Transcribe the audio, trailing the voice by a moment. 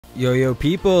Yo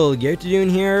people, Gator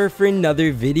here for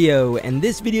another video, and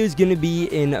this video is going to be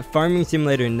in Farming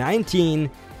Simulator 19,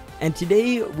 and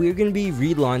today we're going to be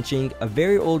relaunching a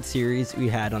very old series we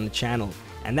had on the channel,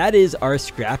 and that is our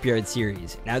Scrapyard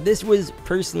series. Now this was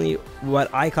personally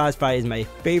what I classify as my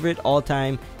favorite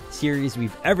all-time series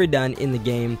we've ever done in the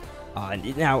game.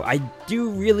 Now I do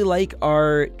really like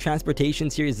our transportation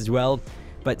series as well,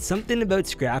 but something about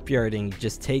scrapyarding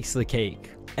just takes the cake.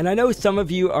 And I know some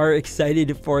of you are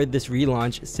excited for this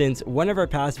relaunch since one of our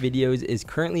past videos is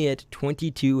currently at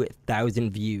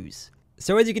 22,000 views.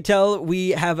 So as you can tell, we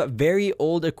have very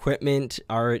old equipment.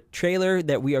 Our trailer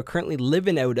that we are currently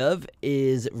living out of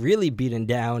is really beaten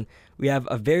down. We have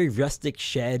a very rustic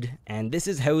shed, and this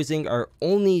is housing our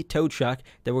only tow truck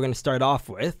that we're going to start off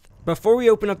with. Before we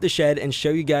open up the shed and show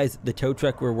you guys the tow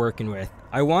truck we're working with,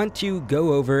 I want to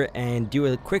go over and do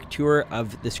a quick tour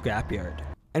of the scrapyard.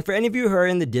 And for any of you who are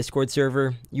in the Discord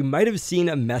server, you might have seen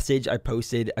a message I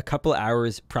posted a couple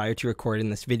hours prior to recording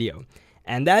this video.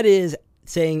 And that is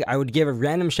saying I would give a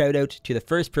random shout out to the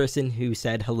first person who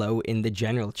said hello in the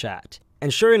general chat.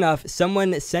 And sure enough,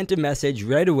 someone sent a message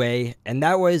right away, and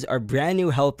that was our brand new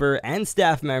helper and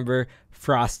staff member,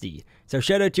 Frosty. So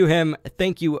shout out to him.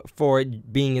 Thank you for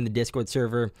being in the Discord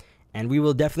server, and we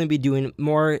will definitely be doing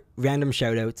more random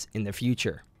shout outs in the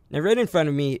future. Now right in front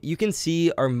of me, you can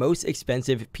see our most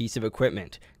expensive piece of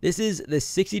equipment. This is the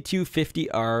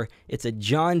 6250R. It's a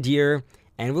John Deere,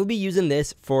 and we'll be using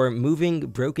this for moving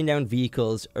broken down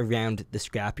vehicles around the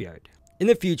scrapyard. In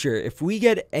the future, if we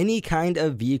get any kind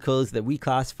of vehicles that we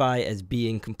classify as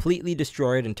being completely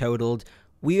destroyed and totaled,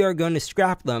 we are going to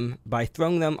scrap them by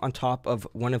throwing them on top of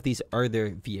one of these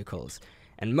other vehicles.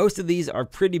 And most of these are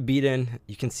pretty beaten.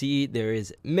 You can see there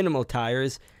is minimal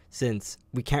tires, since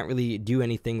we can't really do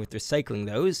anything with recycling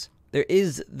those. There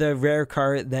is the rare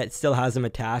car that still has them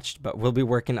attached, but we'll be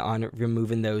working on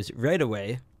removing those right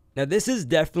away. Now this is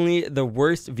definitely the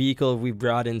worst vehicle we've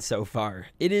brought in so far.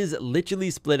 It is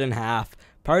literally split in half.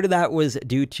 Part of that was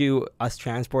due to us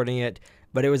transporting it,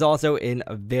 but it was also in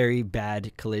a very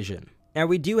bad collision. Now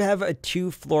we do have a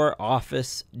 2-floor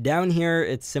office. Down here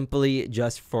it's simply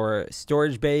just for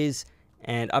storage bays,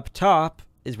 and up top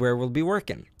is where we'll be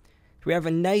working. We have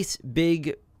a nice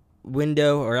big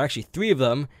window, or actually 3 of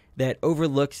them, that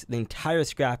overlooks the entire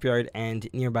scrapyard and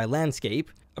nearby landscape.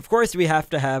 Of course, we have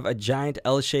to have a giant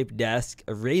L-shaped desk,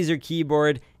 a Razer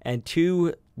keyboard, and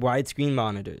 2 widescreen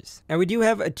monitors. Now we do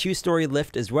have a 2-story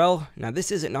lift as well. Now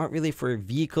this is not really for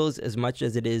vehicles as much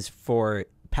as it is for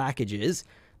packages,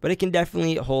 but it can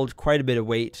definitely hold quite a bit of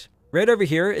weight. Right over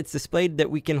here, it's displayed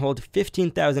that we can hold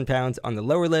 15,000 pounds on the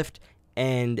lower lift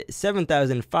and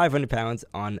 7,500 pounds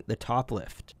on the top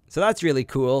lift. So that's really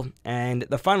cool. And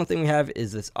the final thing we have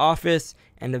is this office,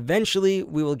 and eventually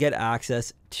we will get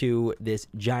access to this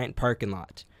giant parking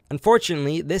lot.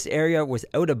 Unfortunately, this area was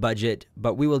out of budget,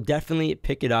 but we will definitely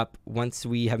pick it up once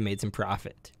we have made some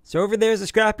profit. So over there's the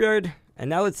scrapyard, and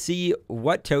now let's see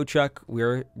what tow truck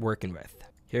we're working with.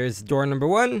 Here's door number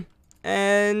 1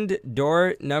 and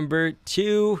door number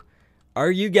 2.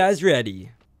 Are you guys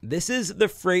ready? This is the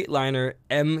Freightliner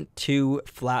M2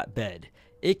 flatbed.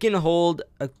 It can hold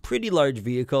a pretty large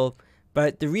vehicle,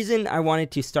 but the reason I wanted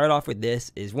to start off with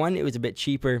this is 1, it was a bit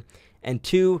cheaper, and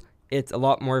 2, it's a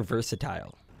lot more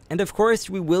versatile. And of course,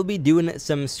 we will be doing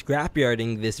some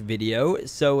scrapyarding this video,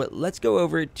 so let's go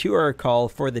over to our call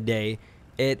for the day.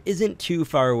 It isn't too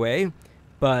far away,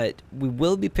 but we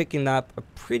will be picking up a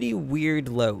pretty weird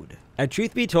load. Now,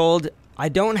 truth be told, I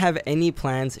don't have any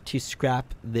plans to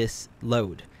scrap this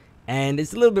load. And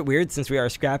it's a little bit weird since we are a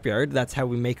scrapyard, that's how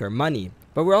we make our money.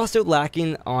 But we're also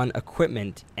lacking on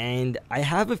equipment, and I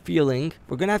have a feeling,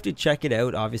 we're going to have to check it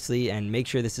out obviously and make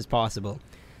sure this is possible.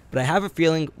 But I have a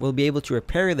feeling we'll be able to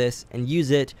repair this and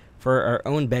use it for our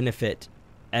own benefit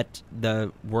at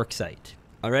the work site.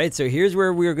 Alright, so here's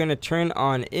where we're going to turn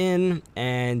on in,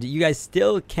 and you guys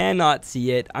still cannot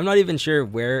see it. I'm not even sure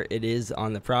where it is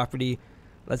on the property.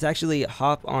 Let's actually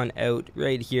hop on out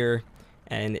right here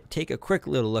and take a quick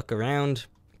little look around.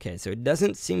 Okay, so it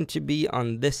doesn't seem to be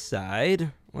on this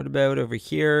side. What about over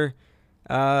here?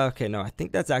 Okay, no, I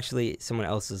think that's actually someone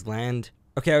else's land.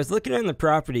 Okay, I was looking at the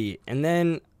property, and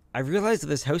then I realized that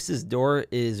this house's door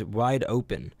is wide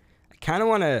open. I kind of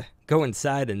want to go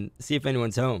inside and see if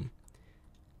anyone's home.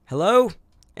 Hello?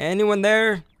 Anyone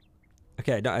there?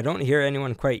 Okay, I don't hear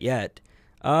anyone quite yet.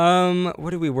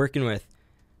 What are we working with?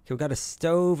 Okay, we got a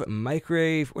stove, a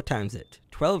microwave. What time is it?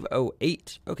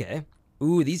 12:08. Okay.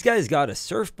 Ooh, these guys got a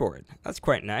surfboard. That's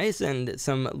quite nice. And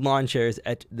some lawn chairs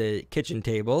at the kitchen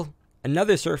table.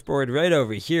 another surfboard right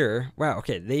over here. Wow,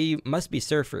 okay, they must be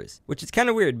surfers, which is kind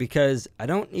of weird because I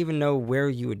don't even know where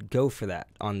you would go for that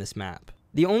on this map.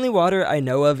 The only water I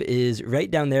know of is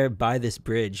right down there by this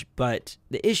bridge, but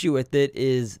the issue with it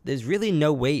is there's really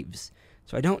no waves,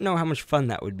 so I don't know how much fun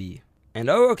that would be. And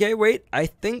oh, okay, wait, I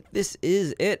think this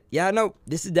is it. Yeah, no,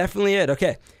 this is definitely it.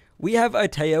 Okay, we have a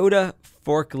Toyota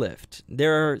forklift.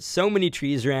 There are so many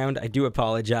trees around, I do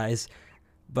apologize,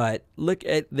 but look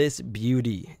at this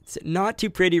beauty. It's not too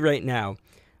pretty right now,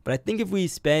 but I think if we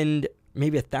spend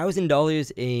maybe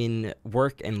 $1,000 in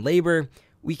work and labor,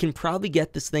 we can probably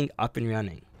get this thing up and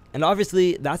running. And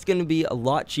obviously, that's going to be a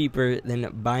lot cheaper than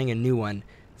buying a new one,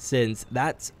 since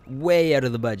that's way out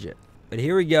of the budget. But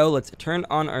here we go, let's turn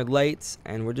on our lights,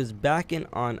 and we're just backing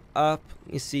on up.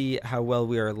 Let me see how well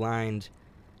we are aligned.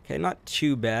 Okay, not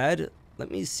too bad. Let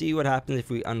me see what happens if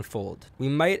we unfold. We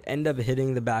might end up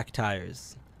hitting the back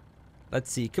tires.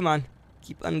 Let's see, come on.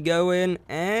 Keep on going,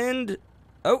 and...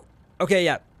 oh, okay,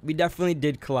 yeah, we definitely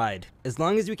did collide. As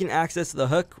long as we can access the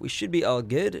hook, we should be all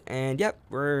good, and yep,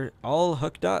 we're all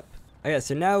hooked up. Okay,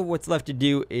 so now what's left to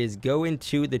do is go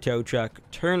into the tow truck,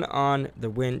 turn on the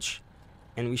winch,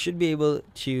 and we should be able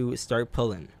to start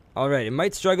pulling. Alright, it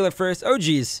might struggle at first. Oh,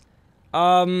 geez.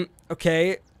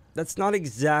 Okay. That's not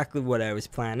exactly what I was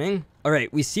planning.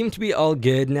 Alright, we seem to be all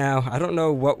good now. I don't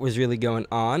know what was really going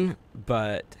on,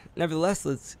 but nevertheless,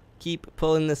 let's keep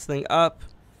pulling this thing up.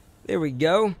 There we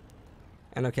go.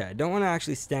 And okay, I don't want to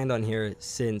actually stand on here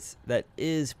since that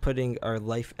is putting our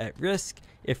life at risk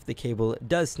if the cable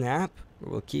does snap.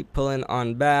 We'll keep pulling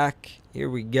on back. Here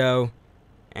we go.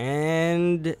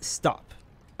 And stop.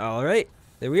 Alright,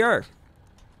 there we are.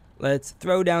 Let's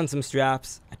throw down some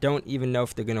straps. I don't even know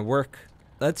if they're going to work.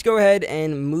 Let's go ahead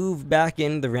and move back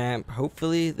in the ramp.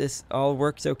 Hopefully this all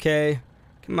works okay.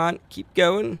 Come on, keep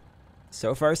going.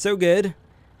 So far, so good.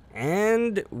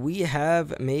 And we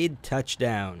have made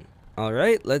touchdown.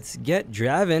 Alright, let's get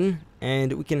driving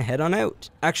and we can head on out.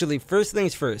 Actually, first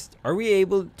things first, are we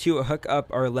able to hook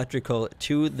up our electrical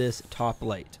to this top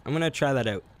light? I'm going to try that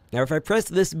out. Now, if I press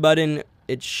this button,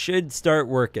 it should start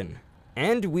working.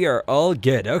 And we are all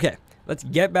good. Okay, let's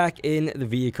get back in the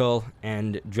vehicle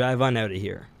and drive on out of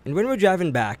here. And when we're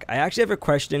driving back, I actually have a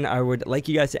question I would like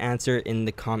you guys to answer in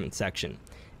the comment section.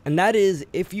 And that is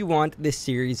if you want this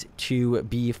series to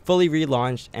be fully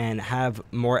relaunched and have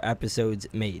more episodes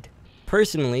made.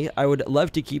 Personally, I would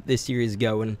love to keep this series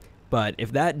going, but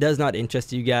if that does not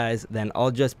interest you guys, then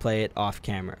I'll just play it off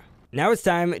camera. Now it's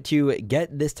time to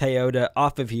get this Toyota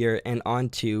off of here and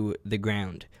onto the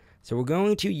ground. So we're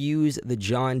going to use the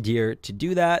John Deere to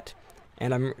do that,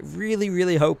 and I'm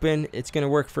really hoping it's going to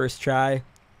work first try.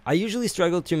 I usually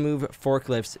struggle to move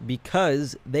forklifts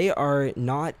because they are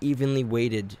not evenly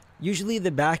weighted. Usually the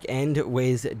back end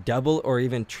weighs double or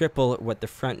even triple what the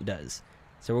front does.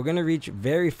 So we're going to reach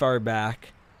very far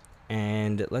back,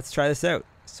 and let's try this out.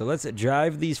 So let's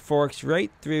drive these forks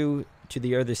right through to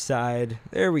the other side.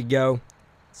 There we go.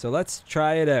 So let's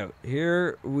try it out.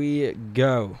 Here we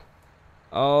go.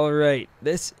 Alright,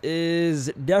 this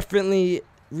is definitely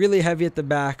really heavy at the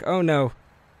back. Oh no.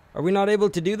 Are we not able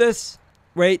to do this?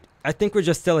 Wait, I think we're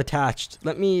just still attached.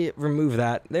 Let me remove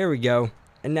that. There we go.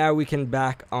 And now we can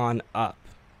back on up.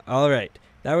 Alright,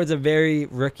 that was a very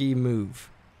rookie move.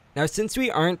 Now, since we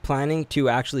aren't planning to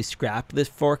actually scrap this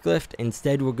forklift,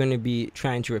 instead we're going to be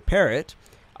trying to repair it,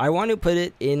 I want to put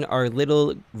it in our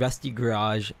little rusty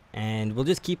garage, and we'll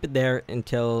just keep it there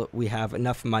until we have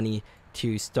enough money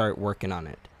to start working on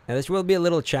it. Now, this will be a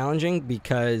little challenging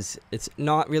because it's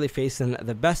not really facing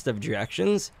the best of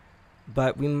directions,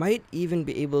 but we might even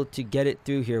be able to get it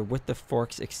through here with the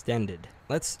forks extended.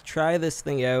 Let's try this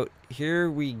thing out.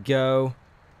 Here we go.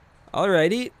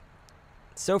 Alrighty.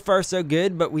 So far so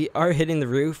good, but we are hitting the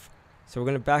roof. So we're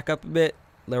going to back up a bit,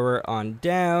 lower on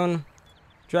down,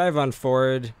 drive on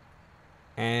forward,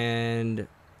 and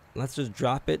let's just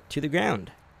drop it to the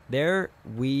ground. There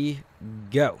we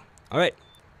go. Alright,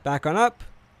 back on up,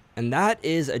 and that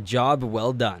is a job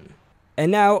well done.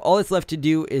 And now all that's left to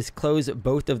do is close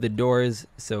both of the doors.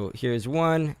 So here's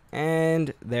one,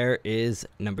 and there is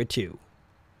number 2.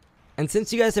 And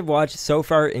since you guys have watched so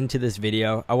far into this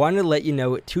video, I wanted to let you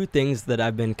know 2 things that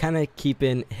I've been kind of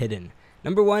keeping hidden.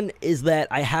 Number 1 is that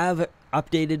I have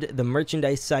updated the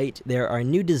merchandise site. There are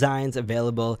new designs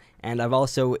available, and I've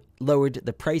also lowered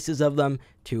the prices of them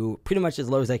to pretty much as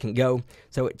low as I can go.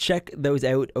 So check those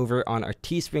out over on our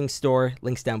Teespring store,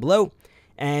 links down below.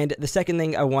 And the second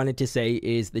thing I wanted to say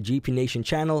is the GP Nation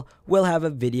channel will have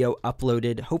a video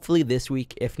uploaded hopefully this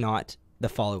week, if not the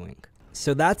following.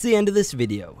 So that's the end of this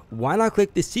video. Why not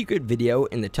click the secret video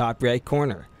in the top right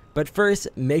corner? But first,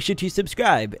 make sure to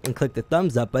subscribe and click the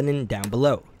thumbs up button down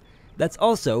below. That's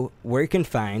also where you can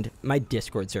find my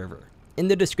Discord server, in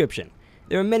the description.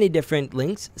 There are many different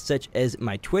links, such as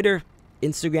my Twitter,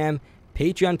 Instagram,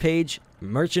 Patreon page,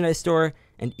 merchandise store,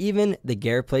 and even the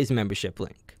Garrett Plays membership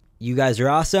link. You guys are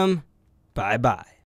awesome. Bye bye.